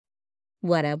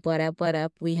What up, what up, what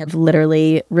up? We have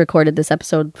literally recorded this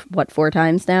episode, 4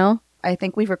 times now? I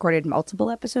think we've recorded multiple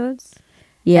episodes.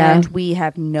 Yeah. And we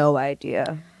have no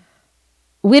idea.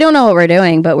 We don't know what we're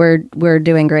doing, but we're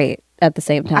doing great at the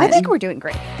same time. I think we're doing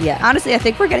great. Yeah. Honestly, I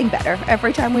think we're getting better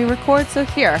every time we record. So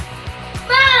here.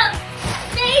 Mom!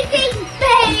 Amazing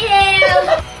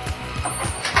fail!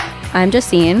 I'm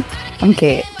Justine. I'm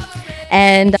Kate.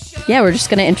 And yeah, we're just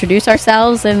going to introduce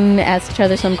ourselves and ask each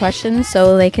other some questions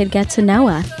so they could get to know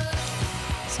us.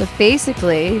 So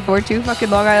basically, we're two fucking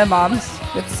Long Island moms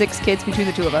with 6 kids between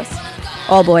the two of us.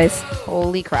 All boys.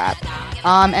 Holy crap.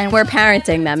 And we're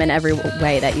parenting them in every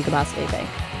way that you could possibly think.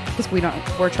 Because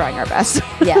we're trying our best.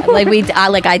 Yeah,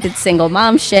 I did single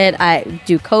mom shit. I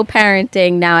do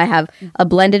co-parenting. Now I have a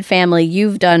blended family.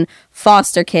 You've done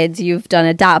foster kids. You've done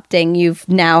adopting. You've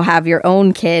now have your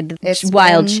own kid. It's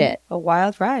wild shit. A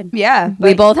wild ride. Yeah.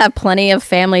 We both have plenty of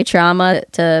family trauma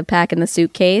to pack in the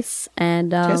suitcase.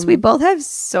 And just we both have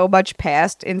so much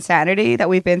past insanity that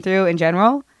we've been through in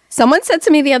general. Someone said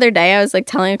to me the other day, I was like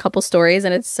telling a couple stories,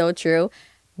 and it's so true.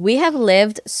 We have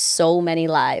lived so many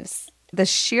lives. The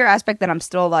sheer aspect that I'm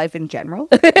still alive in general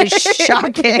is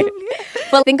shocking.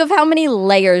 But think of how many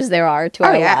layers there are to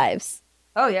our lives.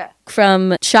 Oh, yeah.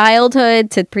 From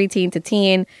childhood to preteen to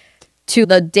teen to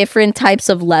the different types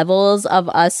of levels of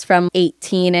us from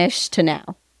 18-ish to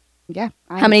now. Yeah.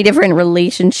 How many different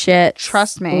relationships,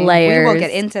 trust me, layers. we will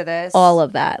get into this. All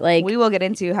of that. Like, we will get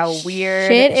into how weird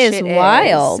shit is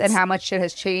wild. And how much shit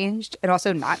has changed and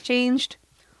also not changed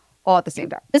all at the same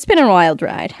time. It's been a wild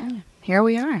ride. Here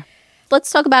we are. Let's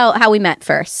talk about how we met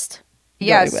first.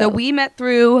 Yeah, so we met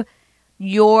through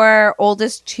your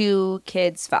oldest 2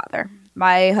 kids' father.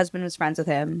 My husband was friends with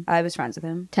him. I was friends with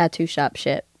him. Tattoo shop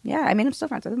shit. Yeah, I mean, I'm still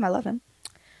friends with him. I love him.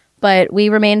 But we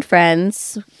remained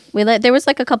friends. There was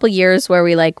like a couple years where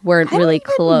we weren't really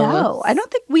close. No, I don't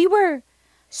think we were.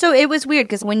 So it was weird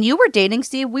because when you were dating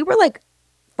Steve, we were like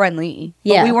friendly.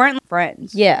 Yeah. But we weren't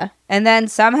friends. Yeah. And then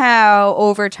somehow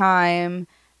over time,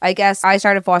 I guess I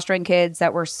started fostering kids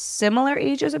that were similar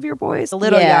ages of your boys, a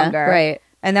little younger. Right.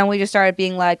 And then we just started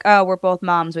being like, oh, we're both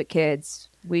moms with kids.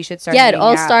 We should start. Yeah, it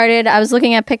all out. started. I was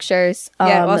looking at pictures.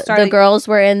 Yeah, it all started. The girls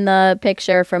were in the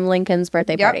picture from Lincoln's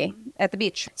birthday party. At the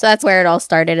beach. So that's where it all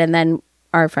started. And then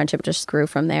our friendship just grew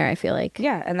from there, I feel like.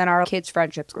 Yeah. And then our kids'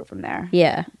 friendships grew from there.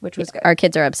 Yeah. Which was good. Our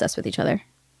kids are obsessed with each other,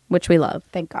 which we love.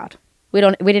 Thank God. We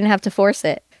didn't have to force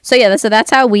it. So yeah, so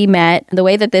that's how we met. The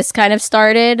way that this kind of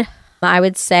started, I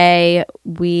would say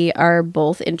we are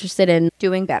both interested in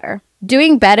doing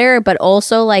better, but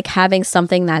also like having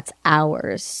something that's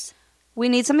ours. We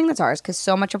need something that's ours because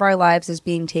so much of our lives is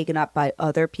being taken up by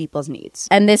other people's needs.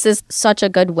 And this is such a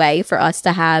good way for us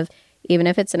to have, even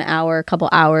if it's an hour, a couple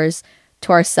hours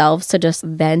to ourselves to just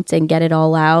vent and get it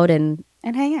all out and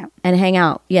hang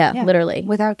out. Yeah, literally.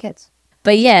 Without kids.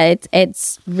 But yeah,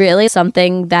 it's really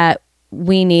something that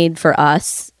we need for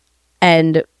us,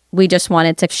 and we just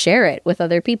wanted to share it with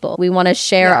other people. We want to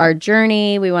share our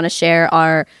journey. We want to share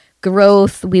our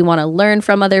growth. We want to learn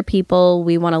from other people.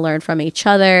 We want to learn from each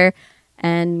other.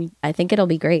 And I think it'll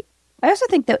be great. I also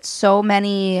think that so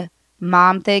many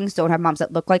mom things don't have moms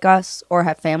that look like us or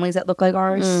have families that look like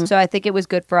ours. So I think it was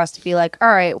good for us to be like, all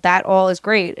right, that all is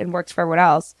great and works for everyone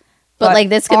else. But like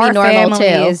this could be normal too. Our family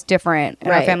too. is different.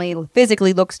 And our family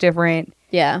physically looks different.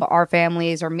 Yeah. But our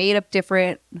families are made up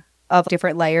of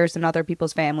different layers than other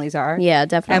people's families are. Yeah,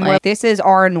 definitely. And this is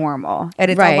our normal.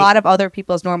 And it's a lot of other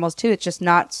people's normals too. It's just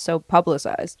not so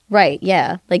publicized. Right,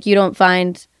 yeah. Like you don't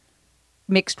find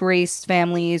mixed race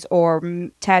families or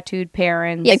tattooed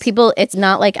parents. Yeah, people, it's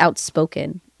not like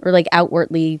outspoken or like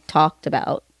outwardly talked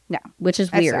about. No. Which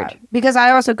is weird. Sad. Because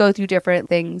I also go through different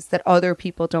things that other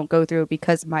people don't go through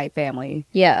because my family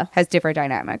has different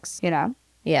dynamics, you know?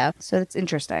 Yeah. So it's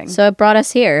interesting. So it brought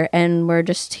us here, and we're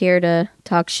just here to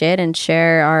talk shit and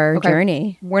share our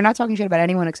journey. We're not talking shit about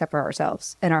anyone except for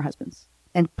ourselves and our husbands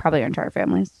and probably our entire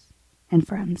families and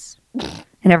friends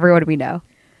and everyone we know.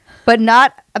 But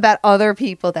not about other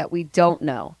people that we don't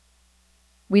know.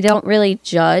 We don't really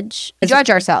judge. We judge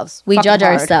ourselves. We judge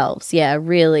hard. ourselves. Yeah,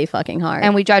 really fucking hard.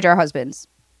 And we judge our husbands.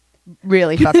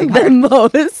 Really fucking hard. The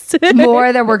most.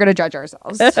 More than we're going to judge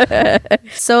ourselves.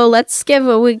 So let's give,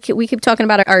 we keep talking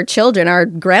about our children, our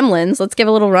gremlins. Let's give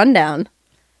a little rundown.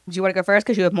 Do you want to go first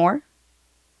because you have more?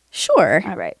 Sure.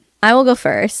 All right. I will go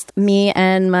first. Me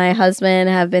and my husband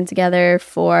have been together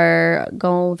for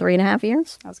 3.5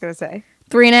 years. I was going to say.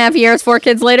 3.5 years, 4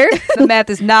 kids later. The math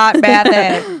is not bad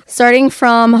then. Starting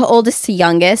from oldest to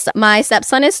youngest. My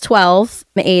stepson is 12,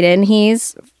 Aiden.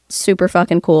 He's super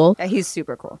fucking cool. Yeah, he's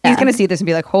super cool. Yeah. He's going to see this and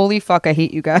be like, holy fuck, I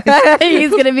hate you guys.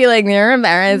 He's going to be like, you're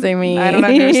embarrassing me. I don't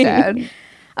understand.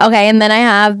 Okay, and then I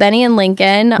have Benny and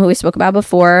Lincoln, who we spoke about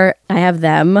before. I have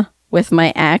them with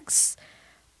my ex.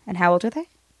 And how old are they?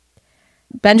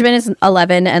 Benjamin is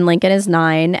 11 and Lincoln is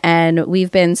 9, and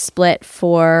we've been split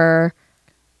for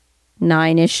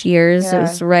 9-ish years. Yeah. It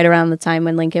was right around the time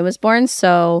when Lincoln was born,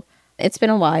 so it's been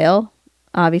a while.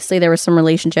 Obviously, there were some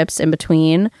relationships in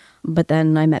between, but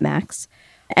then I met Max.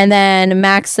 And then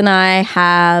Max and I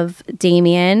have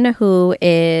Damien, who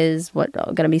is,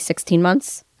 going to be 16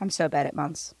 months? I'm so bad at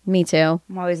months. Me too.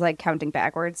 I'm always like counting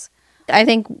backwards. I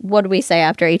think, what do we say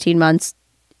after 18 months?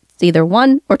 It's either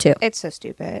 1 or 2. It's so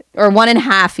stupid. Or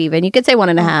 1.5 even. You could say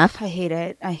 1.5. I hate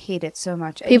it. I hate it so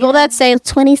much. People that say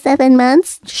 27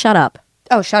 months, shut up.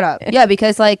 Oh, shut up. Yeah,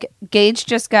 because like Gage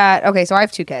just got, okay, so I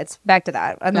have 2 kids. Back to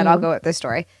that. And then I'll go with this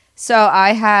story. So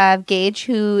I have Gage,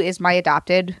 who is my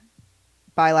adopted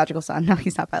biological son. No,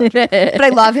 he's not biological. But I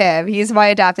love him. He's my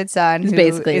adopted son. He's who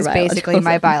basically is your basically biological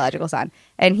my son. biological son.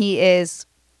 And he is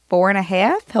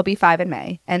 4.5. He'll be 5 in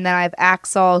May. And then I have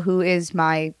Axel, who is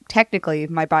technically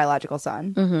my biological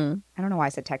son. Mm-hmm. I don't know why I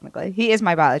said technically. He is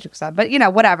my biological son. But,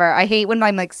 whatever. I hate when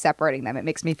I'm like separating them. It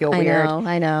makes me feel weird.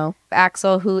 I know.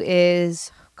 Axel, who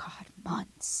is,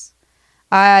 months.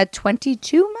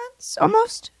 22 months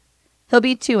almost. He'll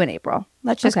be 2 in April.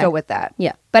 Let's just Okay. go with that.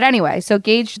 Yeah. But anyway, so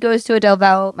Gage goes to a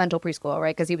developmental preschool,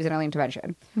 right? Because he was in early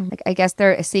intervention. Like, I guess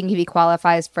they're seeing if he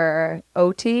qualifies for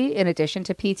OT in addition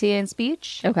to PT and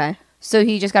speech. Okay. So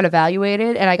he just got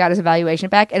evaluated, and I got his evaluation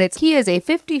back, and he is a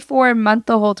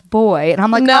 54-month-old boy, and I'm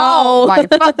like, No. oh my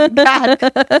fucking god!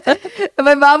 And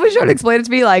my mom was trying to explain it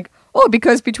to me, like, oh,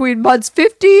 because between months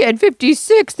 50 and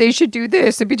 56, they should do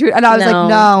this, and I was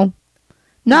like,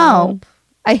 no,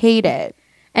 I hate it.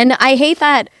 And I hate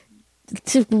that,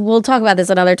 we'll talk about this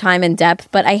another time in depth,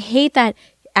 but I hate that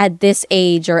at this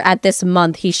age or at this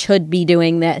month, he should be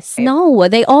doing this. No,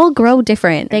 they all grow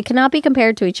different. They cannot be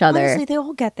compared to each other. Honestly, they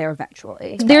all get there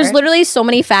eventually. There's literally so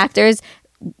many factors.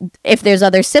 If there's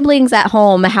other siblings at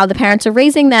home, how the parents are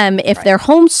raising them, if they're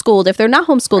homeschooled, if they're not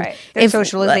homeschooled, Right. Their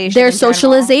socialization their in general.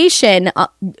 socialization,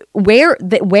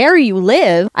 where you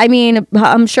live. I mean,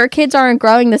 I'm sure kids aren't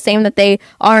growing the same that they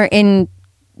are in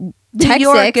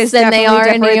Texas than they are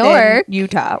in New York,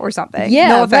 Utah, or something. Yeah,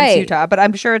 no offense, right. Utah, but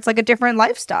I'm sure it's like a different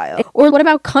lifestyle. Or what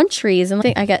about countries? And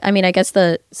I guess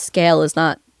the scale is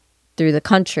not through the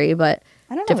country, but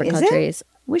I don't know. different Is countries. it?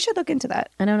 We should look into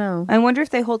that. I don't know. I wonder if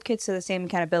they hold kids to the same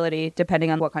accountability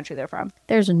depending on what country they're from.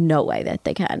 There's no way that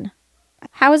they can.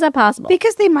 How is that possible?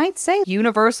 Because they might say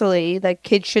universally that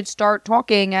kids should start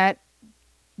talking at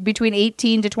between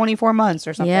 18 to 24 months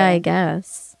or something. Yeah, I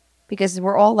guess. Because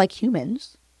we're all like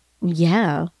humans.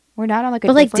 Yeah. We're not on like a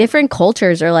But like different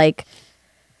cultures are like,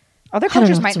 other I don't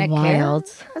cultures know, might it's not wild.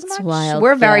 care as It's much. wild,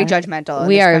 We're very yeah. judgmental. In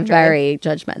We this are country. very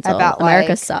judgmental. About, America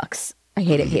like- sucks. I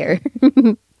hate it here.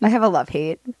 I have a love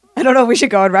hate. I don't know if we should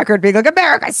go on record being like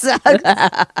America sucks.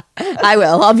 I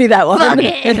will. I'll be that one. I'm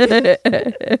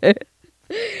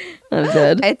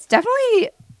good. It's definitely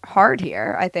hard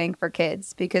here, I think, for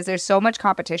kids because there's so much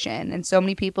competition and so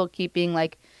many people keep being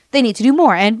like, they need to do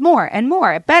more and more and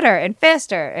more, better and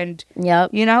faster. And,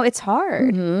 Yep. it's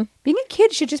hard. Being a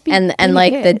kid should just be And being a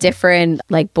like kid. the different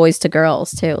like boys to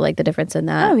girls too, like the difference in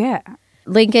that. Oh, yeah.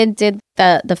 Lincoln did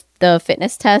the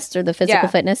fitness test or the physical Yeah.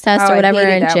 fitness test Oh, or I whatever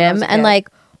hated in that when I was gym. a And kid. like,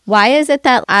 why is it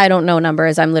that I don't know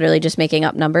numbers? I'm literally just making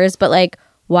up numbers. But like,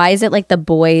 why is it like the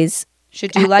boys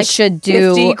Should do like should 50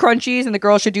 do crunchies and the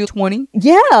girls should do 20.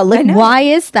 Yeah, like know. why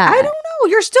is that? I don't know.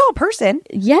 You're still a person.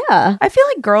 Yeah. I feel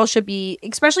like girls should be,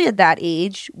 especially at that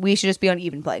age, we should just be on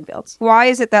even playing fields. Why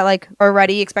is it that like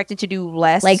already expected to do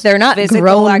less? Like they're not physical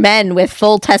grown men with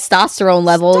full testosterone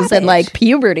levels Stop and it. like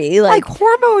puberty. Like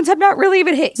hormones have not really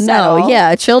even hit. no, settle.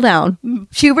 yeah, chill down.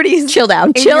 Puberty is Chill down.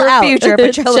 in Chill your out. future,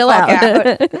 but chill, Chill the fuck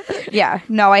out. out. Yeah,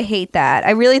 no, I hate that.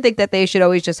 I really think that they should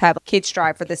always just have kids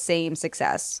strive for the same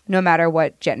success, no matter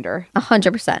what gender.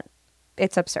 100%.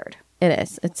 It's absurd. It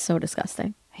is. It's so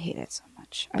disgusting. I hate it so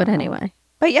much. I But don't know. anyway,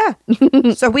 But yeah,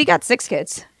 so we got 6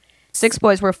 kids. 6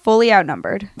 boys. We're fully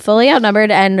outnumbered. fully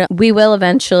outnumbered, and we will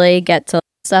eventually get to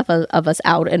stuff of us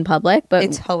out in public. But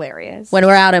It's hilarious. when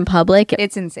we're out in public,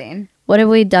 It's insane. what have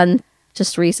we done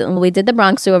just recently? We did the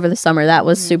Bronx Zoo over the summer. That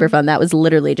was Mm-hmm. super fun. That was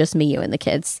literally just me, you, and the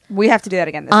kids. We have to do that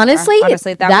again this Honestly, summer.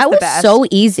 Honestly, that was was the best. so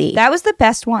easy. That was the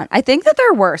best one. I think that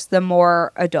they're worse the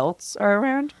more adults are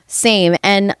around. Same.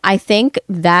 And I think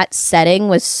that setting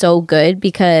was so good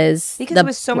because Because it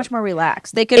was so much more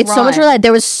relaxed. They could it's so much run. relaxed.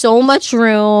 There was so much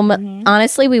room.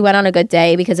 Honestly, we went on a good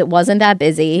day because it wasn't that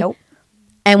busy. Nope.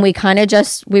 And we kind of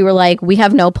we were like, we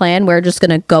have no plan. We're just going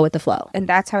to go with the flow. And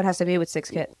that's how it has to be with 6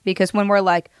 kids. Because when we're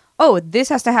like, oh, this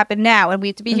has to happen now and we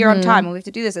have to be here on time and we have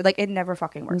to do this, like it never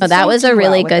fucking works. So that So was do a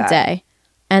really well with good that. day.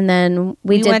 And then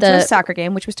we did went to a soccer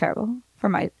game, which was terrible for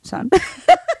my son.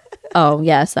 Oh,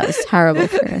 yes, that was terrible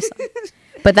for your son.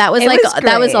 But that was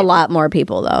that was a lot more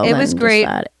people though. It was great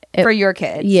for your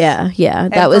kids. Yeah.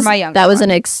 And That was for my youngest that was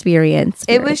one. an experience.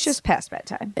 It was just past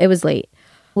bedtime. It was late.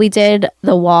 We did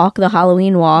the walk, the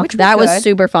Halloween walk. Which was that was good.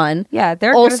 super fun. Yeah,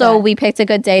 they're good at also that. we picked a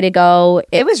good day to go.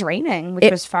 It was raining,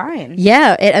 which was fine.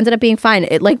 Yeah, it ended up being fine.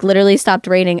 It like literally stopped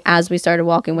raining as we started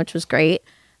walking, which was great.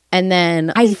 And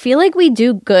then I feel like we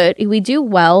do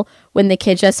well when the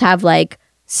kids just have like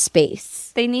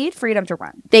space. They need freedom to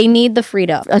run. They need the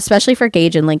freedom, especially for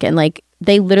Gage and Lincoln. Like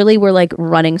they literally were like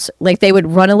running, like they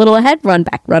would run a little ahead, run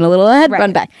back, run a little ahead,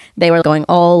 run back. They were going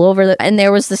all over and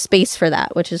there was the space for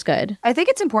that, which is good. I think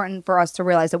it's important for us to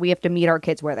realize that we have to meet our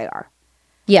kids where they are.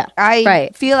 Yeah. I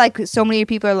feel like so many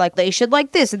people are like, they should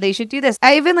like this and they should do this.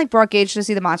 I even like brought Gage to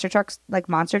see the Monster Trucks, like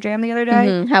Monster Jam the other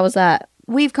day. How was that?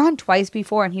 We've gone twice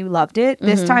before and he loved it.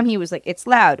 This time he was like, it's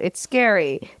loud, it's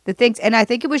scary, the things. And I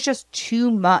think it was just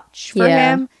too much for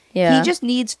him. Yeah. He just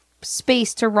needs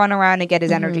space to run around and get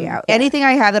his energy out. Anything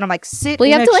I have that I'm like, sit Well,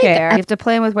 you in have a to, chair. You have to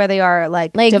plan with where they are,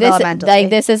 like This, developmentally.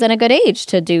 this isn't a good age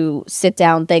to do sit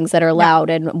down things that are loud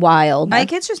and wild. My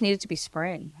kids just needed to be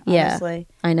spring, Yeah. honestly.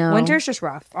 I know. Winter's just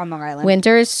rough on Long Island.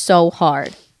 Winter is so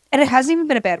hard. And it hasn't even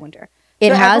been a bad winter.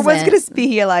 It Everyone's hasn't. going to be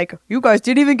here like, you guys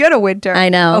didn't even get a winter. I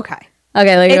know. Okay.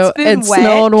 Okay, like It's been it wet.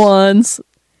 snowed once.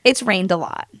 It's rained a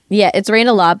lot. Yeah, it's rained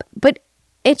a lot, but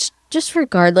it's just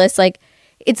regardless. Like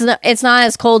it's not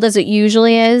as cold as it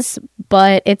usually is,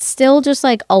 but it's still just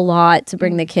like a lot to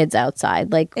bring the kids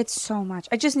outside. Like It's so much.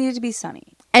 I just needed to be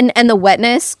sunny. and the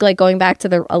wetness, like going back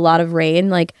to a lot of rain.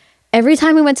 Like every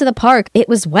time we went to the park, it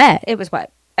was wet. It was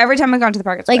wet. Every time I've gone to the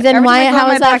park, it's Like, wet. then Every why- time I go how in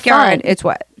my is that backyard, fun? It's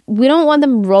wet. We don't want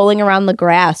them rolling around the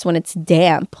grass when it's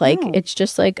damp. Like No. it's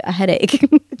just like a headache.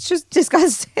 It's just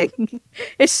disgusting.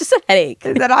 It's just a headache.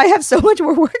 that I have so much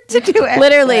more work to do. after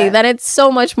Literally, that. then it's so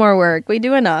much more work. We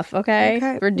do enough,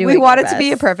 okay? We're doing We want our it to be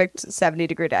a best. perfect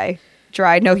 70-degree day.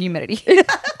 Dry, no humidity.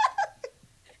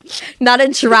 Not a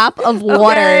drop of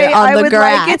water Okay, on I the would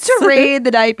grass. like it to rain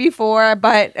the night before,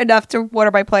 but enough to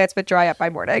water my plants, but dry up by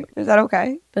morning. Is that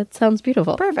okay? That sounds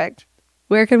beautiful. Perfect.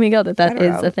 Where can we go that I that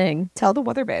don't is know. a thing? Tell the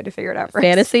weatherman to figure it out for us.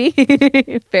 Fantasy?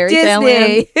 Fairy tale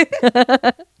land?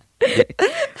 Disney.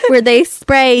 Where they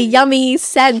spray yummy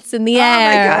scents in the Oh my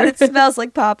air. god, it smells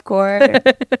like popcorn.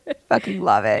 Fucking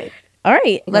love it. All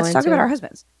right. Let's go talk into about it. our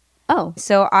husbands. Oh.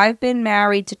 So I've been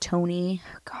married to Tony.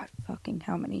 God, fucking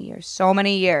how many years? So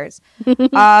many years.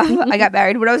 I got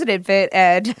married when I was an infant,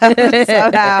 and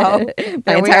somehow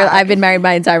I've been married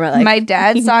my entire life. my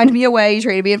dad signed me away. He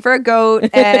traded me in for a goat,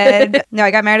 and no,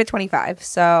 I got married at 25.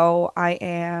 So I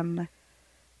am.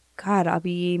 God, I'll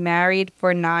be married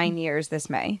for 9 years this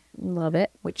May, Love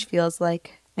it. which feels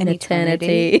like an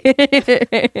eternity.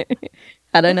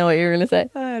 I don't know what you were going to say.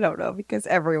 I don't know, because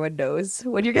everyone knows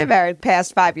when you get married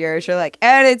past 5 years, you're like,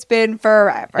 and it's been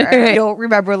forever. You don't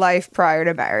remember life prior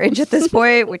to marriage at this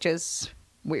point, which is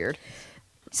weird.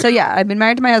 So yeah, I've been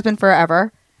married to my husband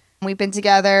forever. We've been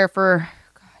together for,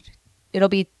 God, it'll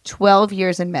be 12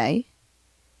 years in May,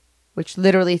 which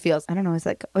literally feels, I don't know,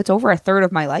 it's over a third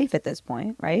of my life at this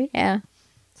point, right? Yeah.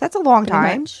 So that's a long Pretty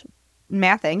time. much.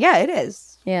 Mathing, yeah, it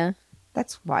is. Yeah.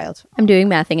 That's wild. I'm doing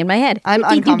mathing in my head. I'm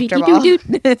uncomfortable.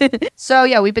 So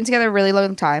yeah, we've been together a really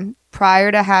long time.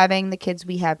 Prior to having the kids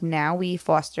we have now, we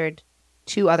fostered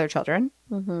 2 other children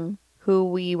who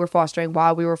we were fostering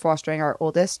while we were fostering our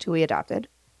oldest, who we adopted.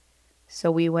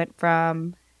 So we went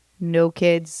from no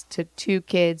kids to 2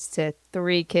 kids to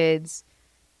 3 kids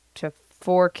to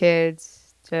 4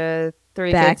 kids to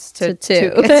 3 Back kids to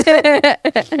to 2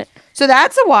 kids. So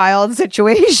that's a wild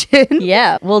situation.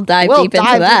 Yeah. We'll dive We'll deep into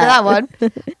dive that. one.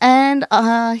 And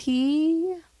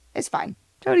he is fine.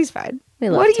 Tony's fine. We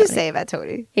love What do you Tony. say about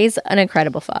Tony? He's an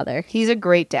incredible father. He's a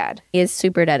great dad. He is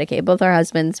super dedicated. Both our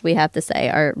husbands, we have to say,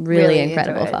 are really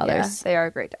incredible into it, fathers. Yeah, they are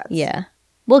great dads. Yeah.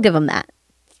 We'll give them that.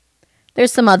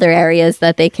 There's some other areas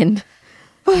that they can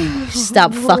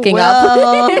stop fucking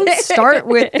well, up. start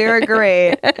with they're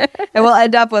great. And we'll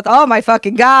end up with, oh my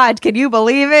fucking God, can you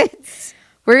believe it?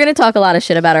 We're going to talk a lot of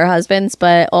shit about our husbands,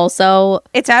 but also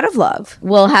It's out of love.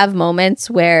 we'll have moments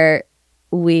where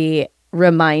we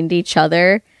remind each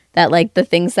other that like the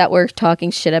things that we're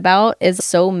talking shit about is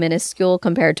so minuscule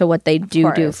compared to what they do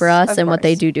course, for us of and what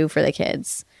they course. do for the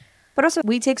kids. But also,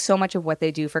 we take so much of what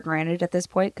they do for granted at this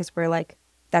point because we're like,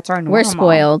 that's our normal. We're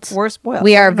spoiled. We're spoiled.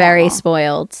 We are We're very normal.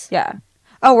 spoiled. Yeah.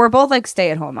 Oh, we're both like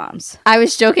stay-at-home moms. I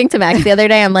was joking to Max the other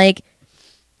day. I'm like,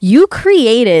 you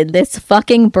created this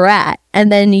fucking brat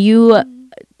and then you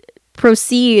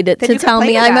proceed to you tell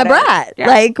me complain I'm a about it. brat. Yeah.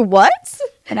 Like, what?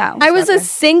 No, I was a it's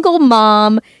single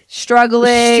mom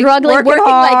struggling, working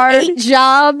hard, like 8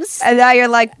 jobs. and now you're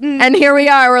like, And here we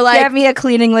are. We're like, get me a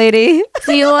cleaning lady.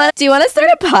 do you want to start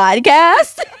a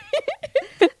podcast?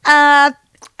 I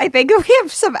think we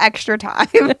have some extra time.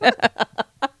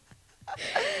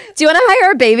 Do you want to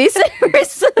hire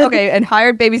babysitters? Okay, and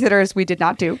hired babysitters we did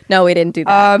not do. No, we didn't do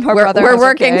that. Her we're brother we're has a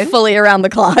working kid. fully around the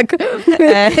clock.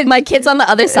 My kid's on the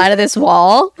other side of this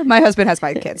wall. My husband has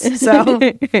 5 kids, so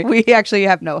we actually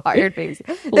have no hired babysitters.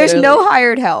 There's Literally. no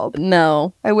hired help.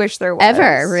 No. I wish there was.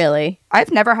 Ever, really.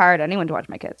 I've never hired anyone to watch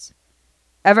my kids.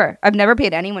 Ever. I've never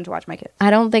paid anyone to watch my kids. I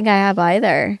don't think I have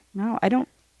either. No, I don't.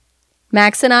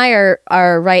 Max and I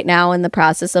are right now in the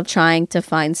process of trying to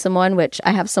find someone, which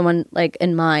I have someone like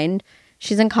in mind.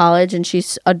 She's in college and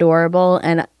she's adorable.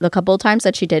 And the couple of times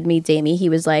that she did meet Damie, he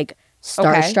was like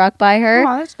starstruck by her.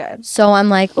 Oh, that's good. So I'm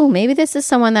like, oh, maybe this is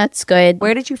someone that's good.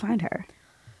 Where did you find her?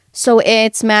 So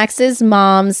it's Max's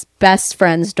mom's best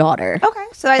friend's daughter. Okay,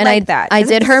 so I And like that. I 'Cause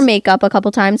did her it's- makeup a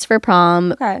couple times for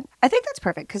prom. Okay, I think that's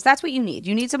perfect because that's what you need.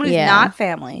 You need someone who's Yeah. not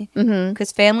family Mm-hmm.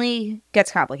 because family gets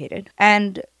complicated,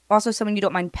 and also someone you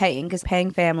don't mind paying because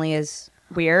paying family is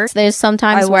weird. There's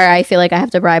sometimes where I feel like I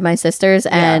have to bribe my sisters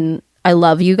and I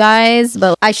love you guys,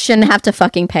 but I shouldn't have to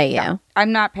fucking pay you.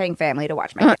 I'm not paying family to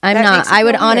watch my kids. I'm That not. makes it I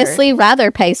would feel weird. honestly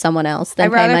rather pay someone else than I'd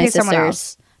pay rather my pay someone sisters.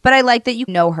 else. But I like that you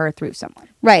know her through someone.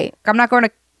 Right. I'm not going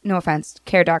to, no offense,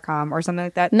 care.com or something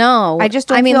like that. No. I just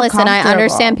don't I mean, feel listen, I comfortable.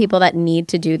 understand people that need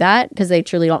to do that because they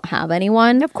truly don't have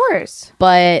anyone. Of course.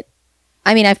 But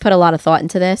I mean, I've put a lot of thought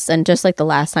into this. And just like the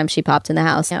last time she popped in the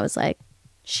house, I was like,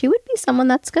 she would be someone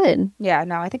that's good. Yeah,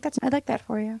 no, I like that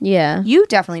for you. Yeah. You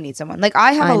definitely need someone. Like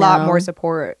I have I a lot know. more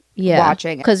support Yeah.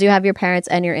 watching. Because you have your parents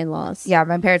and your in laws. Yeah,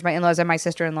 my parents, my in-laws, and my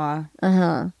sister-in-law.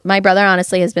 Uh-huh. My brother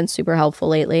honestly has been super helpful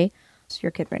lately. It's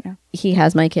your kid right now. He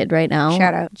has my kid right now.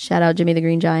 Shout out. Jimmy the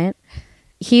Green Giant.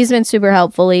 He's been super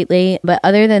helpful lately. But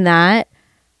other than that,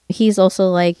 he's also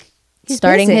like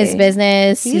starting busy. his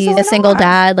business. He's He's going a single on.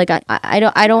 dad. Like I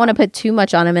don't want to put too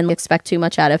much on him and expect too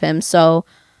much out of him. So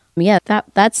yeah,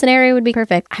 that scenario would be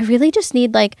perfect. I really just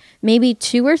need like maybe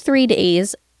 2 or 3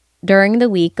 days during the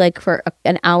week, like for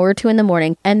an hour or 2 in the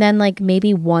morning, and then like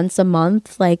maybe once a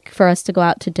month, like for us to go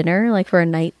out to dinner, like for a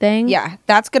night thing. Yeah,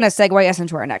 that's going to segue us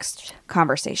into our next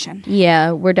conversation.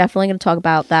 Yeah, we're definitely going to talk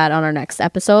about that on our next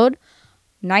episode.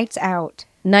 Nights out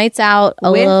Nights out,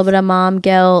 a With little bit of mom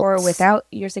guilt. or without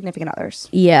your significant others.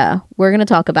 Yeah, we're going to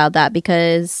talk about that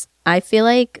because I feel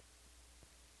like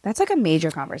That's like a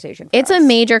major conversation. For it's us. a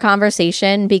major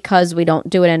conversation because we don't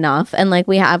do it enough. And like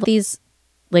we have these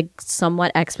like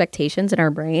somewhat expectations in our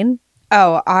brain.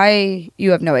 Oh,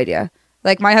 you have no idea.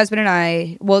 Like my husband and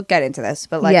I, we'll get into this,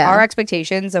 but like Yeah. our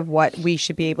expectations of what we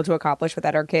should be able to accomplish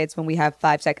without our kids when we have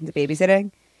 5 seconds of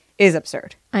babysitting is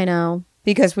absurd I know.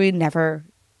 because we never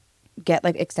get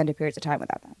like extended periods of time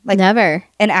without them. Like Never.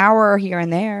 an hour here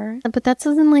and there. But that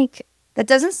doesn't like, That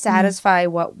doesn't satisfy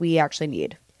what we actually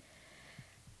need.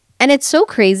 and it's so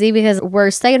crazy because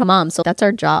we're stay-at-home moms, so that's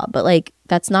our job. But like,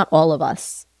 that's not all of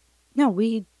us. No,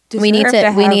 we We need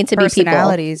to. We have need to be people.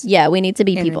 personalities Yeah, we need to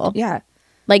be and- people. Yeah.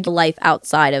 Like life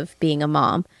outside of being a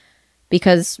mom,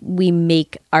 because we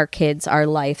make our kids our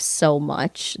life so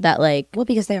much that like, Well,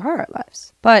 because they are our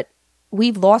lives. But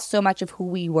we've lost so much of who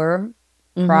we were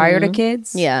prior to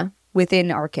kids. yeah.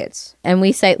 Within our kids. And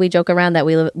we joke around that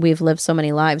we've lived so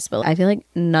many lives, but I feel like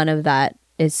none of that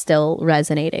is still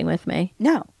resonating with me.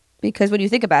 No. Because when you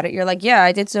think about it, you're like, yeah,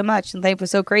 I did so much and life was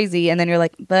so crazy. And then you're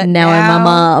like, but Now I'm a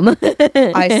mom.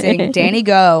 I sing Danny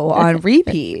Go on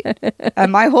repeat.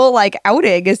 And my whole like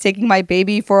outing is taking my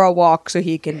baby for a walk so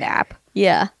he can nap.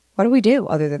 Yeah. What do we do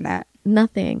other than that?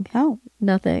 Nothing. No.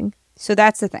 Nothing. So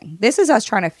that's the thing. This is us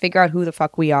trying to figure out who the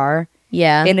fuck we are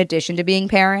Yeah. in addition to being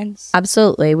parents.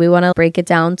 Absolutely. We want to break it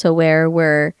down to where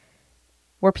we're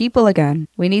People again.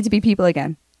 We need to be people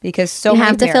again. Because so you many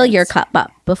have to fill your parents- cup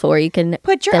up before you can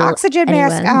Put your fill oxygen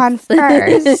mask on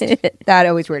anyone's. first. That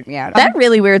always weirded me out. That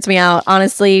really weirds me out.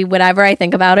 Honestly, whenever I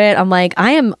think about it, I'm like,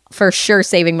 I am for sure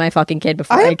saving my fucking kid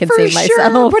before I I'm can for save sure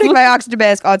myself. putting my oxygen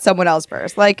mask on someone else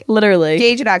first. Like Literally.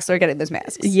 Gage and Axel are getting those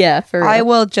masks. Yeah, for real. I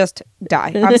will just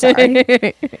die. I'm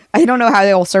sorry. I don't know how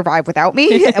they will survive without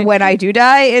me when I do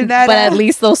die. In that, but at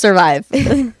least they'll survive.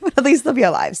 but at least they'll be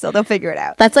alive. So they'll figure it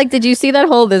out. That's like, did you see that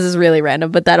whole, this is really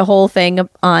random, but that whole thing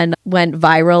on went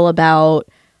viral about,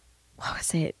 what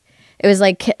was it? It was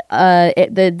like,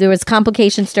 there was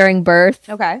complications during birth.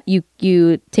 Okay.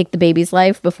 You take the baby's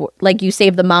life before, like you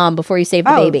save the mom before you save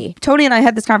the baby. Tony and I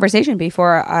had this conversation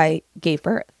before I gave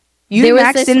birth. You There and was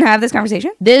Max this- didn't have this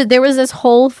conversation? There was this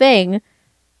whole thing.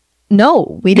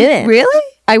 No, we didn't. Really?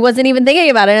 I wasn't even thinking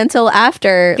about it until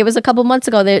after. It was a couple months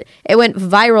ago that it went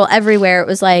viral everywhere. It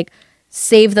was like,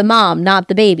 save the mom, not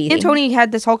the baby. Me and Tony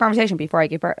had this whole conversation before I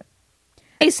gave birth.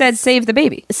 I said, save the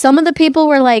baby. Some of the people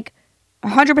were like,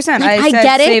 100%. like, I said,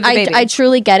 get save it. the baby. I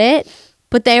truly get it.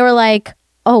 But they were like,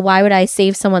 oh, why would I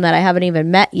save someone that I haven't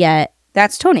even met yet?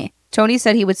 That's Tony. Tony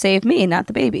said he would save me, not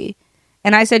the baby.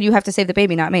 And I said, you have to save the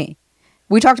baby, not me.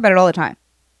 We talked about it all the time.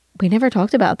 We never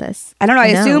talked about this. I don't know.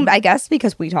 I No. assumed, I guess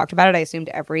because we talked about it, I assumed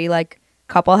every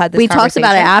couple had this We talked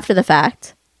about it conversation. after the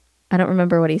fact. I don't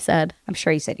remember what he said. I'm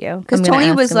sure he said you. Because I'm gonna Tony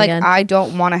ask was him like, again. I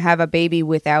don't want to have a baby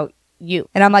without you.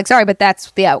 And I'm like, sorry, but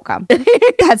that's the outcome.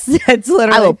 that's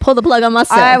literally. I will pull the plug on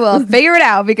myself. I will figure it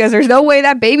out because there's no way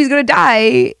that baby's going to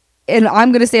die and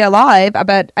I'm going to stay alive.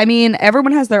 But I mean,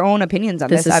 everyone has their own opinions on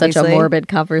this. This is obviously. such a morbid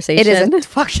conversation. It is a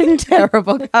fucking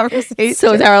terrible conversation.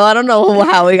 so terrible. I don't know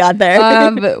how we got there.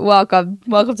 Welcome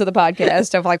to the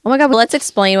podcast of like, oh my God, well, let's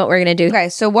explain what we're going to do. okay,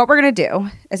 so what we're going to do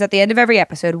is at the end of every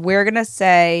episode, we're going to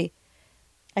say,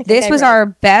 I think this I was read- our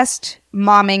best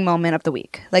momming moment of the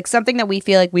week. Like something that we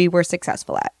feel like we were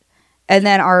successful at. And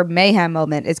then our mayhem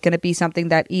moment is going to be something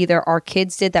that either our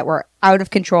kids did that were out of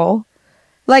control.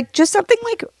 Like just something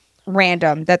like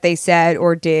random that they said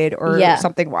or did or Yeah.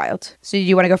 something wild. So do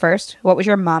you want to go first? What was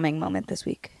your momming moment this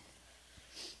week?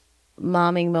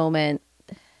 momming moment.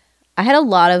 I had a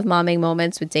lot of momming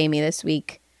moments with Damie this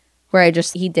week where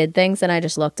he did things and I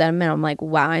just looked at him and I'm like,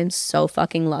 wow, I'm so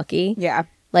fucking lucky. Yeah.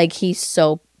 Like he's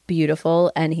so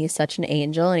beautiful and he's such an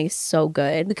angel and he's so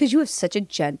good. Because you have such a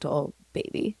gentle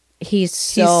baby. He's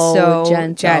so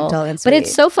gentle and But it's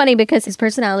sweet. so funny because his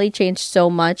personality changed so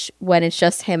much when it's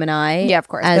just him and I. Yeah, of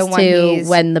course. As Then when to he's-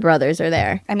 when the brothers are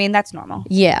there. I mean, that's normal.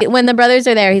 Yeah. When the brothers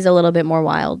are there, he's a little bit more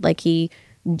wild. Like he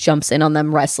jumps in on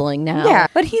them wrestling now. Yeah.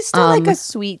 But he's still like a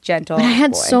sweet, gentle But I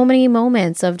had boy. so many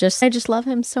moments of I just love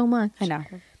him so much. I know.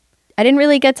 I didn't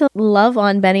really get to love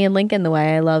on Benny and Lincoln the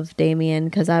way I love Damien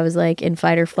because I was like in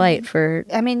fight or flight for.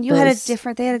 I mean, they had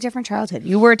a different childhood.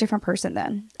 You were a different person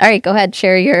then. All right, go ahead.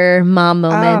 Share your mom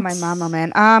moment. Oh, my mom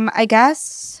moment. I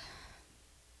guess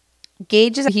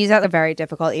Gage he's at a very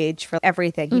difficult age for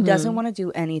everything. He doesn't want to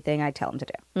do anything I tell him to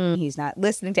do. He's not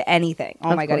listening to anything.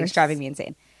 Oh Of my God, he's course. driving me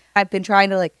insane. I've been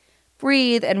trying to like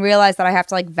breathe and realize that I have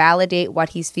to like validate what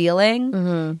he's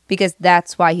feeling because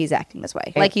that's why he's acting this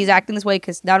way. Like he's acting this way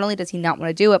because not only does he not want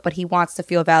to do it, but he wants to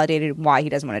feel validated why he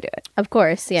doesn't want to do it. Of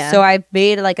course, yeah. So I've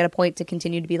made like at a point to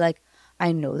continue to be like,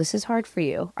 I know this is hard for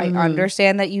you. I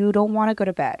understand that you don't want to go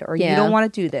to bed or you Yeah. don't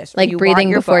want to do this. Or like you want breathing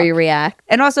your before book. you react.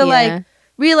 And also Yeah. like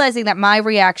realizing that my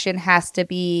reaction has to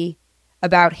be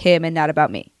about him and not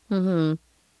about me. Mm-hmm.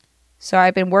 So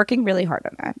I've been working really hard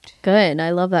on that. Good.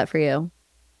 I love that for you.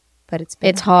 But it's been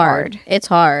It's hard. It's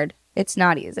hard. It's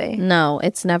not easy. No,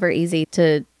 it's never easy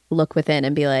to look within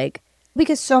and be like,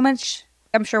 Because so much,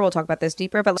 I'm sure we'll talk about this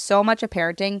deeper, but so much of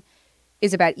parenting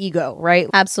is about ego, right?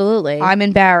 absolutely. I'm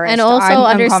embarrassed. and also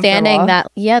I'm understanding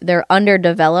uncomfortable. that, yeah, they're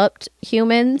underdeveloped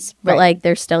humans, but Right. like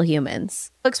they're still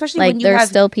humans. Especially Like when you they're have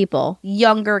still people.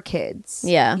 younger kids.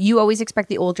 Yeah. You always expect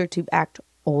the older to act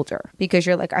older because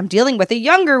you're like, I'm dealing with a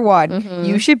younger one.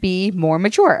 You should be more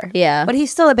mature. Yeah. But he's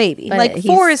still a baby. But like he's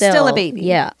 4 is still a still- baby.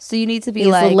 yeah. So you need to be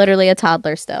He's like literally a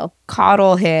toddler still.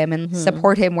 coddle him and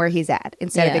support him where he's at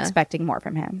instead of Yeah. expecting more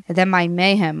from him. And then my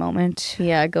mayhem moment.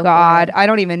 Yeah, go for God, it. I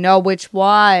don't even know which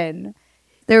one.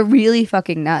 They're really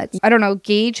fucking nuts. I don't know.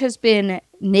 Gage has been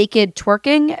naked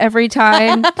twerking every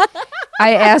time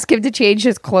I ask him to change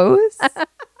his clothes.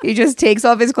 He just takes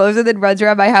off his clothes and then runs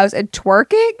around my house and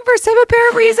twerking for some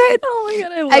apparent reason. Oh my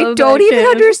God, I don't even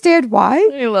understand why.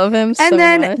 I love him so And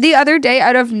then much. the other day,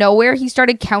 out of nowhere, he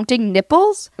started counting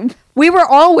nipples. We were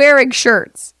all wearing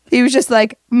shirts. He was just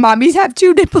like, Mommies have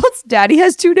 2 nipples. Daddy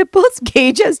has 2 nipples.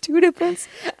 Gage has 2 nipples.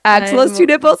 Axel has 2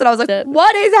 nipples. And I was like,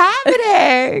 what is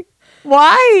happening?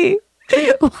 Why?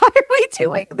 Why are we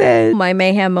doing this? My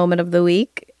mayhem moment of the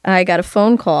week, I got a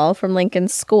phone call from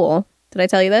Lincoln's school. Did I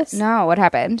tell you this? No, what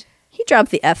happened? He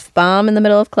dropped the F-bomb in the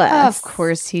middle of class. Of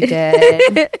course he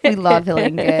did. We love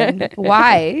Lincoln.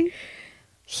 Why?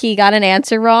 He got an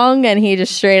answer wrong and he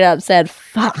just straight up said,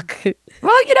 fuck.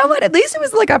 Well, you know what? At least it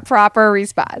was like a proper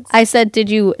response. I said, did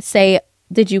you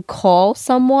call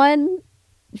someone?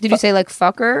 Did you say like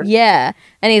fucker? Yeah.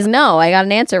 And he's, no, I got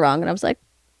an answer wrong. And I was like,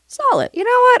 solid. You know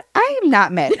what? I am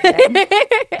not mad at him.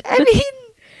 I mean,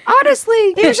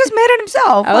 honestly, he was just mad at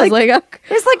himself. I was like, okay.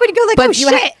 it's like when you go like, But oh you,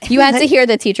 shit. you had to hear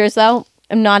the teachers though.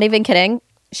 I'm not even kidding.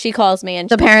 She calls me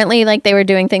and apparently like they were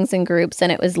doing things in groups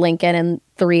and it was Lincoln and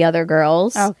 3 other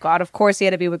girls. Oh God! Of course he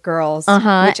had to be with girls.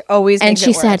 Uh-huh. Which always And makes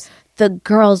she it worse. said the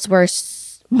girls were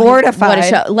Mortified. What a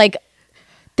show. Like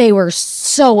they were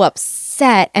so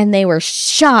upset and they were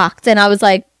shocked. And I was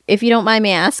like, if you don't mind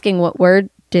me asking, what word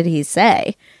did he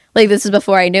say? Like, this is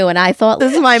before I knew, and I thought,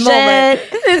 this is my moment.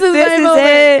 This is my moment.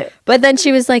 It. But then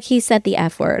she was like, he said the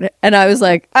F word. And I was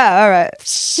like, Oh, all right.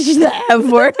 the F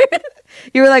word.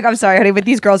 You were like, I'm sorry, honey, but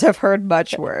these girls have heard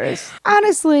much worse.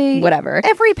 Honestly. Whatever.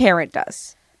 Every parent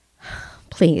does.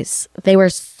 Please. They were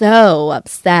so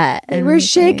upset. They were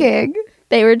shaking.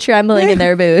 They were trembling in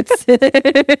their boots.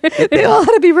 They all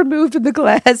had to be removed from the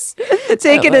class.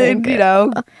 Taken in,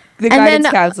 the guidance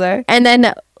counselor. And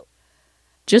then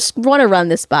just want to run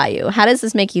this by you. How does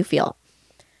this make you feel?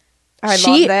 I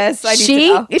love this. I need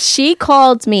to know. She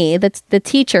called me. The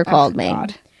teacher called me.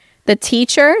 God. The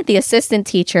teacher, the assistant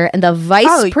teacher, and the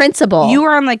vice principal. You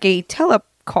were on like a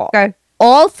telecall. Okay.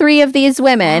 All three of these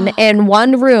women in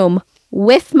one room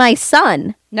with my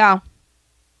son. No.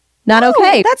 Not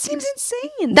okay. That seems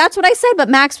insane. That's what I said. But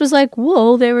Max was like,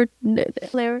 whoa, they were.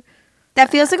 That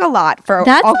feels like a lot for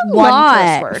That's a one lot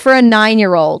curse word. for a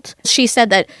 9-year-old. She said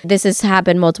that this has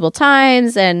happened multiple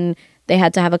times and they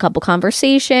had to have a couple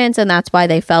conversations and that's why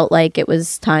they felt like it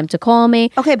was time to call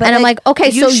me. Okay, but and I'm like, okay,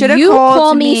 you so should've you called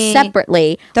call me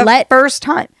separately. The first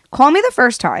time. Call me the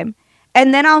first time.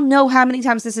 And then I'll know how many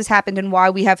times this has happened and why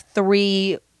we have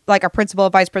 3, like a principal, a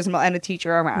vice principal, and a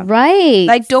teacher around. Right.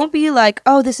 Like, don't be like,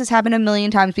 oh, this has happened a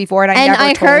million times before and I never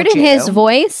told heard in you. his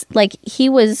voice, like he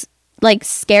was like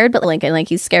scared, but like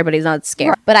he's scared, but he's not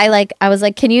scared. But I was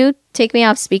like, can you take me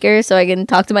off speaker so I can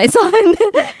talk to my son?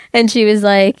 And she was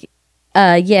like,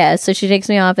 yeah. So she takes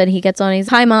me off and he gets on. He's,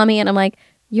 hi, mommy. And I'm like,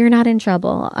 you're not in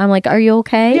trouble. I'm like, are you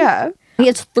okay? Yeah. He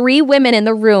has 3 women in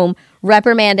the room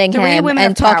reprimanding him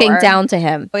and talking down to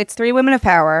him. It's 3 women of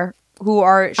power who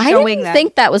are I showing didn't them.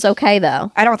 think that was okay,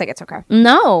 though. I don't think it's okay.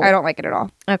 No. I don't like it at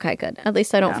all. Okay, good. At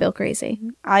least I don't feel crazy.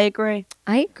 I agree.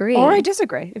 I agree. Or I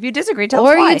disagree. If you disagree, tell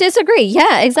Or us why. you disagree.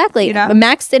 Yeah, exactly. But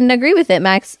Max didn't agree with it.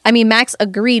 Max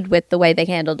agreed with the way they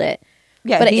handled it.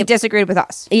 Yeah, but he disagreed with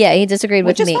us. Yeah, he disagreed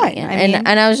Which with is me. fine.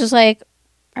 And I was just like,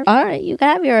 all right, you can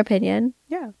have your opinion.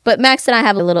 Yeah. But Max and I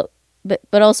have a little, but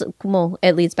also, well,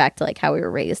 it leads back to like how we were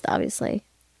raised, obviously.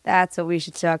 That's what we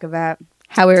should talk about.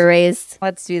 How we were raised.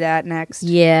 Let's do that next.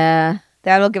 Yeah.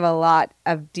 That'll give a lot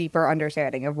of deeper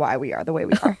understanding of why we are the way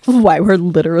we are. Why we're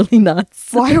literally nuts.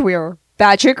 Why we are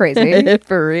batshit crazy.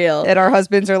 For real. And our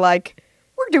husbands are like,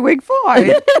 we're doing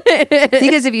fine.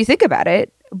 Because if you think about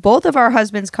it, both of our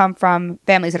husbands come from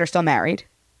families that are still married.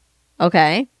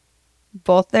 Okay.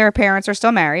 Both their parents are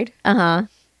still married. Uh-huh.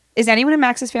 Is anyone in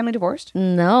Max's family divorced?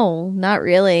 No, not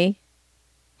really.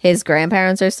 His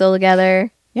grandparents are still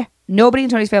together. Yeah. Nobody in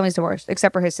Tony's family is divorced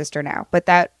except for his sister now. But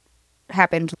that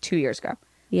happened 2 years ago.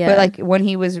 Yeah. But like when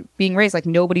he was being raised, like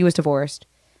nobody was divorced.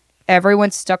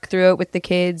 Everyone stuck through it with the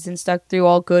kids and stuck through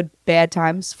all good, bad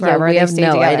times forever. Yeah, we They have stayed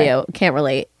no together. idea. Can't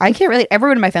relate. I can't relate.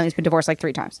 Everyone in my family's been divorced like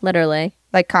 3 times. Literally.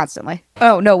 Like constantly.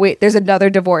 Oh, no, wait. There's another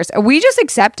divorce. We just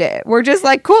accept it. We're just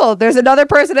like, cool. There's another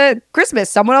person at Christmas.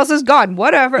 Someone else is gone.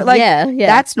 Whatever. Like, yeah.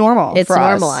 that's normal. It's for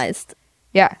us. normalized.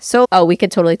 Yeah. So Oh, we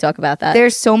could totally talk about that.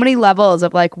 there's so many levels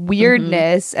of like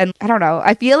weirdness. And I don't know.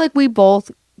 I feel like we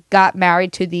both got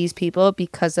married to these people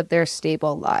because of their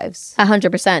stable lives.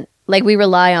 100%. Like we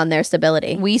rely on their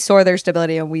stability. We saw their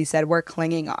stability and we said, we're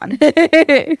clinging on.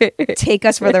 Take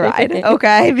us for the ride.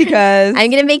 Okay. Because I'm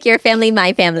going to make your family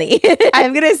my family.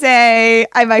 I'm going to say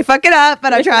I might fuck it up,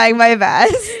 but I'm trying my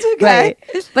best. Okay.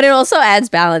 Right. But it also adds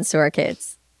balance to our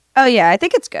kids. Oh, yeah. I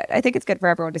think it's good. I think it's good for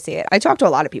everyone to see it. I talk to a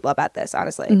lot of people about this,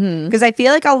 honestly. Mm-hmm. Because I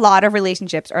feel like a lot of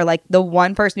relationships are like the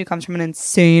one person who comes from an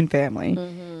insane family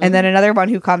and then another one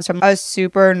who comes from a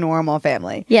super normal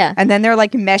family. Yeah. And then they're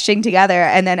like meshing together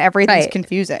and then everything's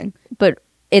confusing. But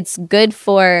it's good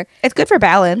for It's good for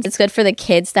balance. it's good for the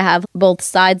kids to have both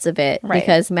sides of it Right.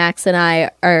 because Max and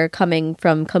I are coming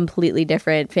from completely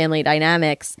different family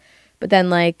dynamics. But then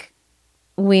like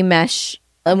we mesh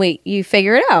and you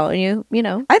figure it out and you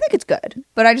know. I think it's good.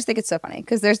 But I just think it's so funny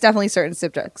because there's definitely certain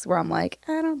subjects where I'm like,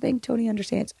 I don't think Tony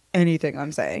understands anything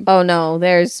I'm saying. Oh no,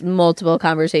 there's multiple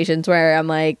conversations where I'm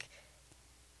like,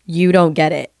 you don't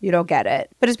get it. You don't get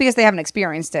it. But it's because they haven't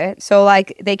experienced it. So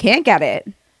like they can't get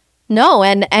it. No,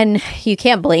 and you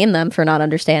can't blame them for not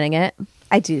understanding it.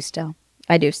 I do still.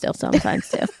 I do still sometimes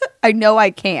too. I know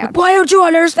I can't. Why don't you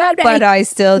understand me? But I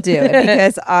still do it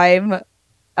because I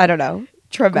don't know,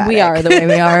 traumatic. We are the way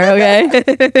we are, okay?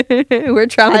 We're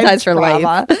traumatized for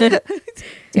life.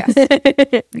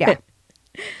 Yes. Yeah.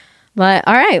 But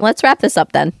all right, let's wrap this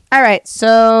up then. All right.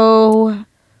 So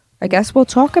I guess we'll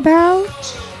talk about.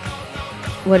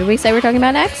 What did we say we're talking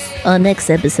about next? Next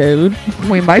episode.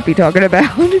 We might be talking about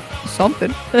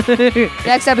something.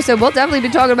 Next episode, we'll definitely be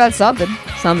talking about something.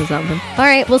 Something. All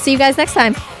right, we'll see you guys next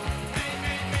time.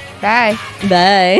 Bye. Bye.